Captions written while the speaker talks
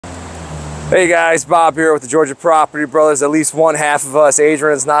Hey guys, Bob here with the Georgia Property Brothers. At least one half of us,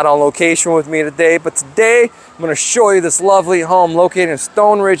 Adrian, is not on location with me today, but today I'm going to show you this lovely home located in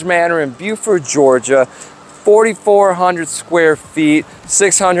Stone Ridge Manor in Buford, Georgia. 4,400 square feet,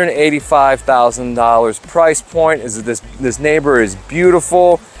 $685,000 price point. This neighbor is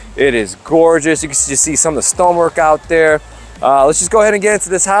beautiful. It is gorgeous. You can just see some of the stonework out there. Let's just go ahead and get into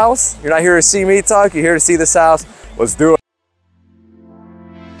this house. You're not here to see me talk, you're here to see this house. Let's do it.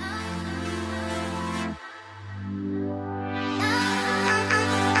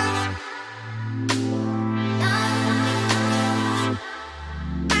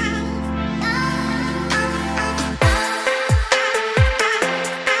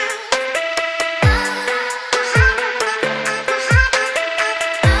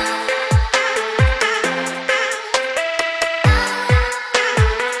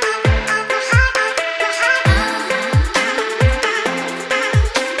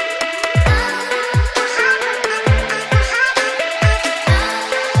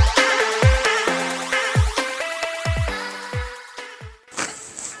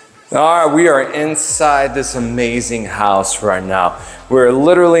 All right, we are inside this amazing house right now. We're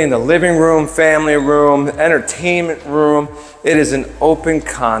literally in the living room, family room, entertainment room. It is an open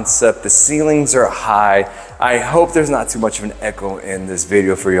concept. The ceilings are high. I hope there's not too much of an echo in this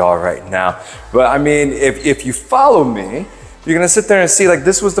video for y'all right now. But I mean, if you follow me, you're gonna sit there and see, like,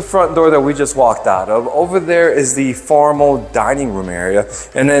 this was the front door that we just walked out of. Over there is the formal dining room area.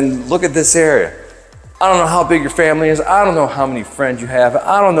 And then look at this area. I don't know how big your family is. I don't know how many friends you have.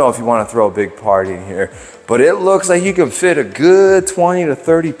 I don't know if you want to throw a big party in here, but it looks like you can fit a good 20 to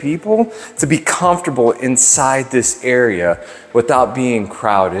 30 people to be comfortable inside this area without being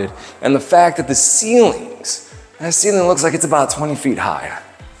crowded. And the fact that that ceiling looks like it's about 20 feet high.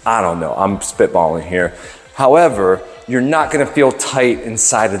 I don't know, I'm spitballing here. However, you're not gonna feel tight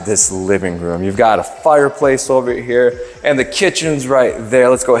inside of this living room. You've got a fireplace over here and the kitchen's right there.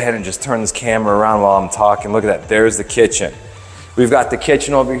 Let's go ahead and just turn this camera around while I'm talking. Look at that, there's the kitchen. We've got the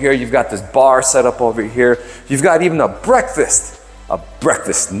kitchen over here. You've got this bar set up over here. You've got even a breakfast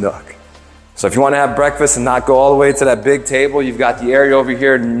nook. So if you wanna have breakfast and not go all the way to that big table, you've got the area over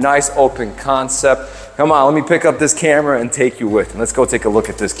here, nice open concept. Come on, let me pick up this camera and take you with me. Let's go take a look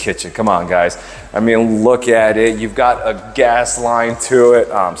at this kitchen. Come on, guys. I mean, look at it. You've got a gas line to it.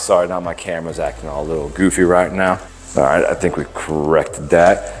 Oh, I'm sorry, now my camera's acting all a little goofy right now. All right, I think we corrected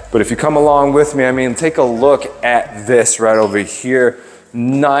that. But if you come along with me, I mean, take a look at this right over here.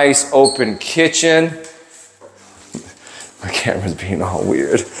 Nice open kitchen. My camera's being all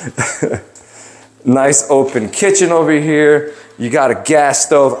weird. Nice open kitchen over here. You got a gas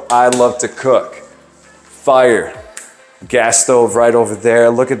stove. I love to cook. Fire. Gas stove right over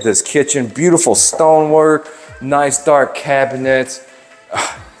there. Look at this kitchen. Beautiful stonework. Nice dark cabinets.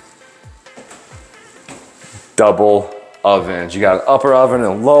 Double ovens. You got an upper oven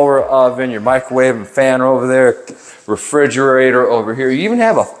and a lower oven. Your microwave and fan over there. Refrigerator over here. You even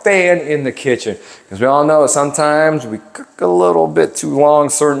have a fan in the kitchen, because we all know sometimes we cook a little bit too long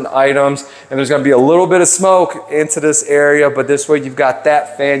certain items and there's going to be a little bit of smoke into this area, but this way you've got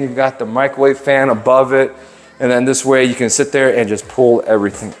that fan, you've got the microwave fan above it, and then this way you can sit there and just pull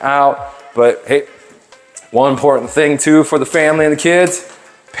everything out. But hey, one important thing too for the family and the kids,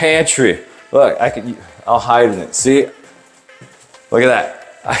 pantry. Look, I'll hide in it. See, look at that.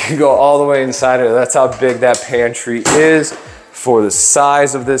 I can go all the way inside of it. That's how big that pantry is. For the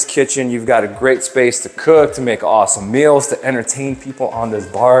size of this kitchen, you've got a great space to cook, to make awesome meals, to entertain people on this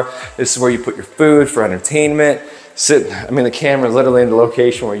bar. This is where you put your food for entertainment. The camera is literally in the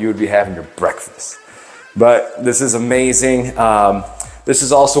location where you would be having your breakfast. But this is amazing. This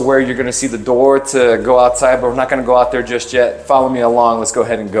is also where you're gonna see the door to go outside, but we're not gonna go out there just yet. Follow me along. Let's go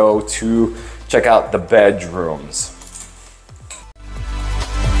ahead and go to check out the bedrooms.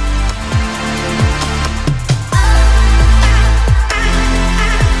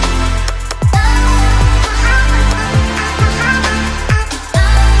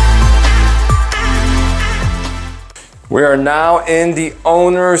 We are now in the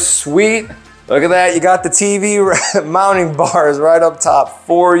owner's suite. Look at that, you got the TV mounting bars right up top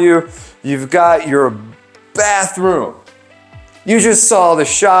for you. You've got your bathroom. You just saw the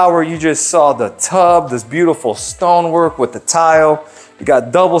shower, you just saw the tub, this beautiful stonework with the tile. You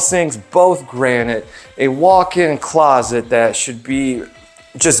got double sinks, both granite, a walk-in closet that should be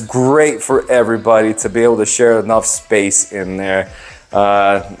just great for everybody to be able to share enough space in there.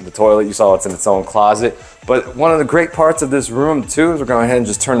 The toilet, you saw it's in its own closet. But one of the great parts of this room too, is we're going ahead and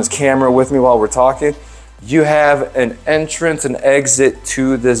just turn this camera with me while we're talking. you have an entrance and exit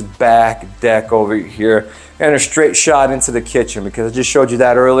to this back deck over here and a straight shot into the kitchen, because I just showed you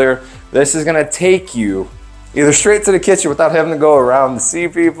that earlier. This is gonna take you either straight to the kitchen without having to go around to see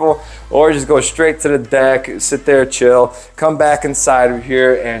people, or just go straight to the deck, sit there, chill, come back inside of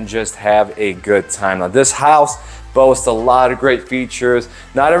here and just have a good time. Now this house boasts a lot of great features.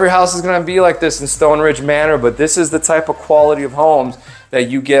 Not every house is gonna be like this in Stone Ridge Manor, but this is the type of quality of homes that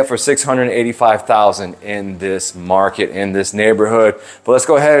you get for $685,000 in this market, in this neighborhood. But let's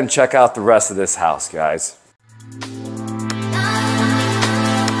go ahead and check out the rest of this house, guys.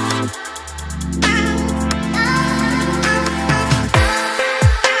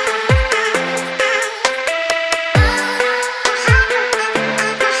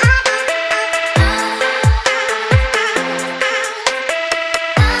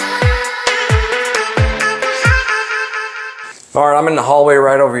 All right, I'm in the hallway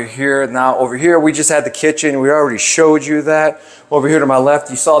right over here. Now over here, we just had the kitchen. We already showed you that. Over here to my left,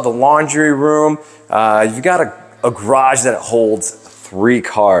 you saw the laundry room. You've got a garage that holds 3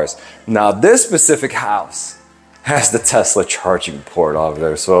 cars. Now this specific house has the Tesla charging port over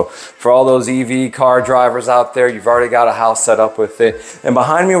there. So for all those EV car drivers out there, you've already got a house set up with it. And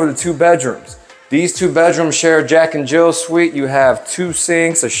behind me were the 2 bedrooms. These 2 bedrooms share a Jack and Jill suite. You have 2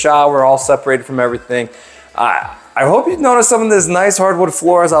 sinks, a shower, all separated from everything. I hope you noticed some of this nice hardwood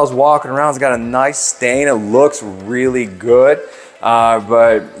floor as I was walking around. It's got a nice stain. It looks really good.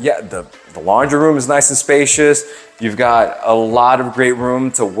 But yeah, the laundry room is nice and spacious. You've got a lot of great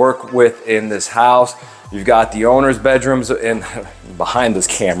room to work with in this house. You've got the owner's bedrooms in behind this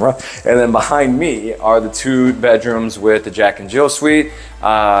camera. And then behind me are the 2 bedrooms with the Jack and Jill suite. We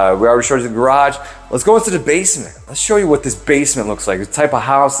already showed you the garage. Let's go into the basement. Let's show you what this basement looks like, the type of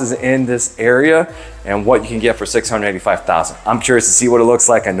houses in this area, and what you can get for $685,000. I'm curious to see what it looks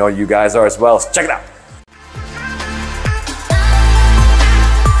like. I know you guys are as well. Let's check it out.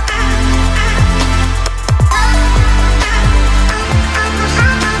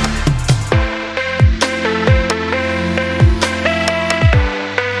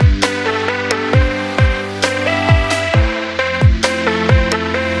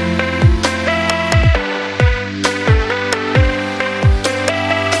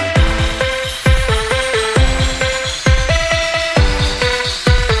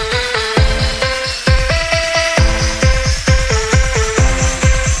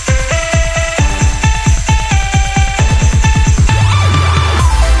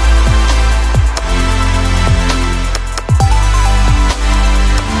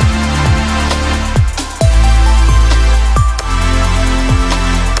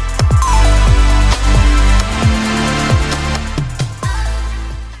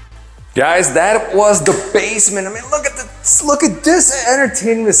 Guys, that was the basement. I mean, look at this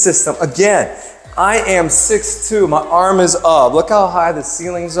entertainment system. Again, I am 6'2", my arm is up. Look how high the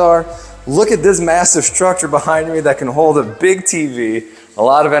ceilings are. Look at this massive structure behind me that can hold a big TV, a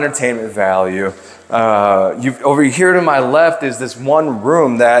lot of entertainment value. Over here to my left is this one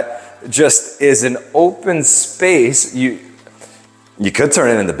room that just is an open space. You could turn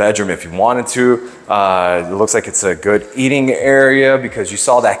it into the bedroom if you wanted to. It looks like it's a good eating area because you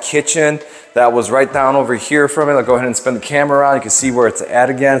saw that kitchen that was right down over here from it. I'll go ahead and spin the camera around. You can see where it's at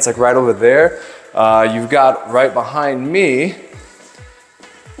again. It's like right over there. You've got right behind me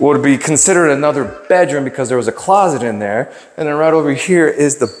what would be considered another bedroom because there was a closet in there. And then right over here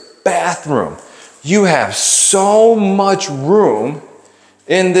is the bathroom. You have so much room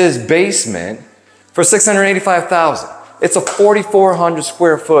in this basement for $685,000. It's a 4,400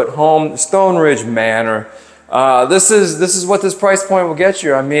 square foot home, Stone Ridge Manor. This is what this price point will get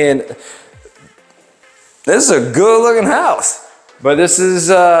you. I mean, this is a good looking house, but this is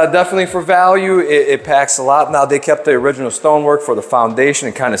definitely for value. It packs a lot. Now they kept the original stonework for the foundation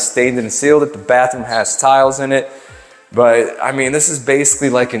and kind of stained it and sealed it. The bathroom has tiles in it, but I mean, this is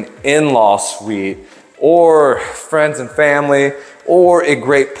basically like an in-law suite or friends and family, or a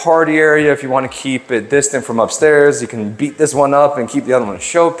great party area. If you want to keep it distant from upstairs, you can beat this one up and keep the other one a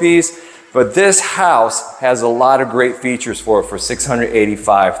showpiece. But this house has a lot of great features for it for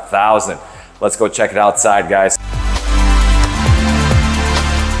 $685,000. Let's go check it outside, guys.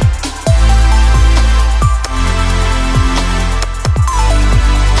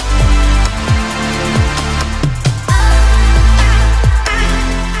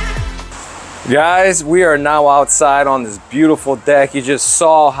 Guys, we are now outside on this beautiful deck. You just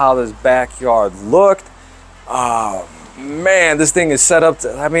saw how this backyard looked. Oh man, this thing is set up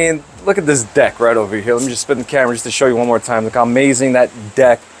to, I mean, look at this deck right over here. Let me just spin the camera just to show you one more time. Look how amazing that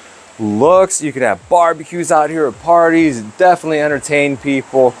deck looks. You can have barbecues out here at parties, definitely entertain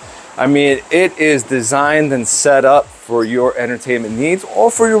people. I mean, it is designed and set up for your entertainment needs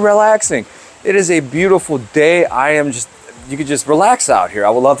or for your relaxing. It is a beautiful day. You could just relax out here. I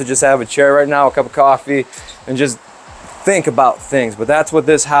would love to just have a chair right now, a cup of coffee, and just think about things. But that's what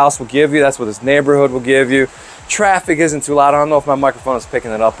this house will give you. That's what this neighborhood will give you. Traffic isn't too loud. I don't know if my microphone is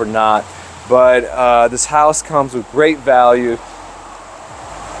picking it up or not, but this house comes with great value.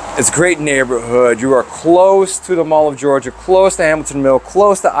 It's a great neighborhood. You are close to the Mall of Georgia, close to Hamilton Mill,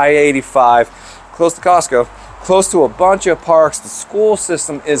 close to I-85, close to Costco, close to a bunch of parks. The school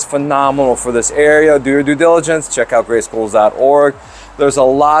system is phenomenal for this area. Do your due diligence. Check out greatschools.org. There's a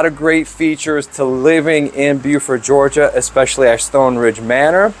lot of great features to living in Buford, Georgia, especially at Stone Ridge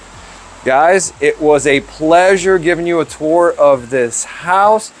Manor. Guys, it was a pleasure giving you a tour of this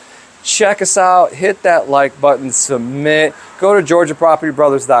house. Check us out, hit that like button, submit, go to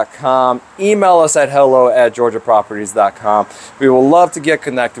georgiapropertybrothers.com, email us at hello@georgiaproperties.com. We will love to get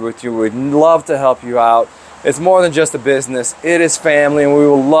connected with you. We'd love to help you out. It's more than just a business, it is family, and we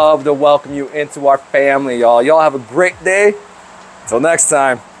will love to welcome you into our family, y'all. Y'all have a great day. Until next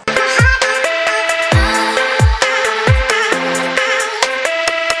time.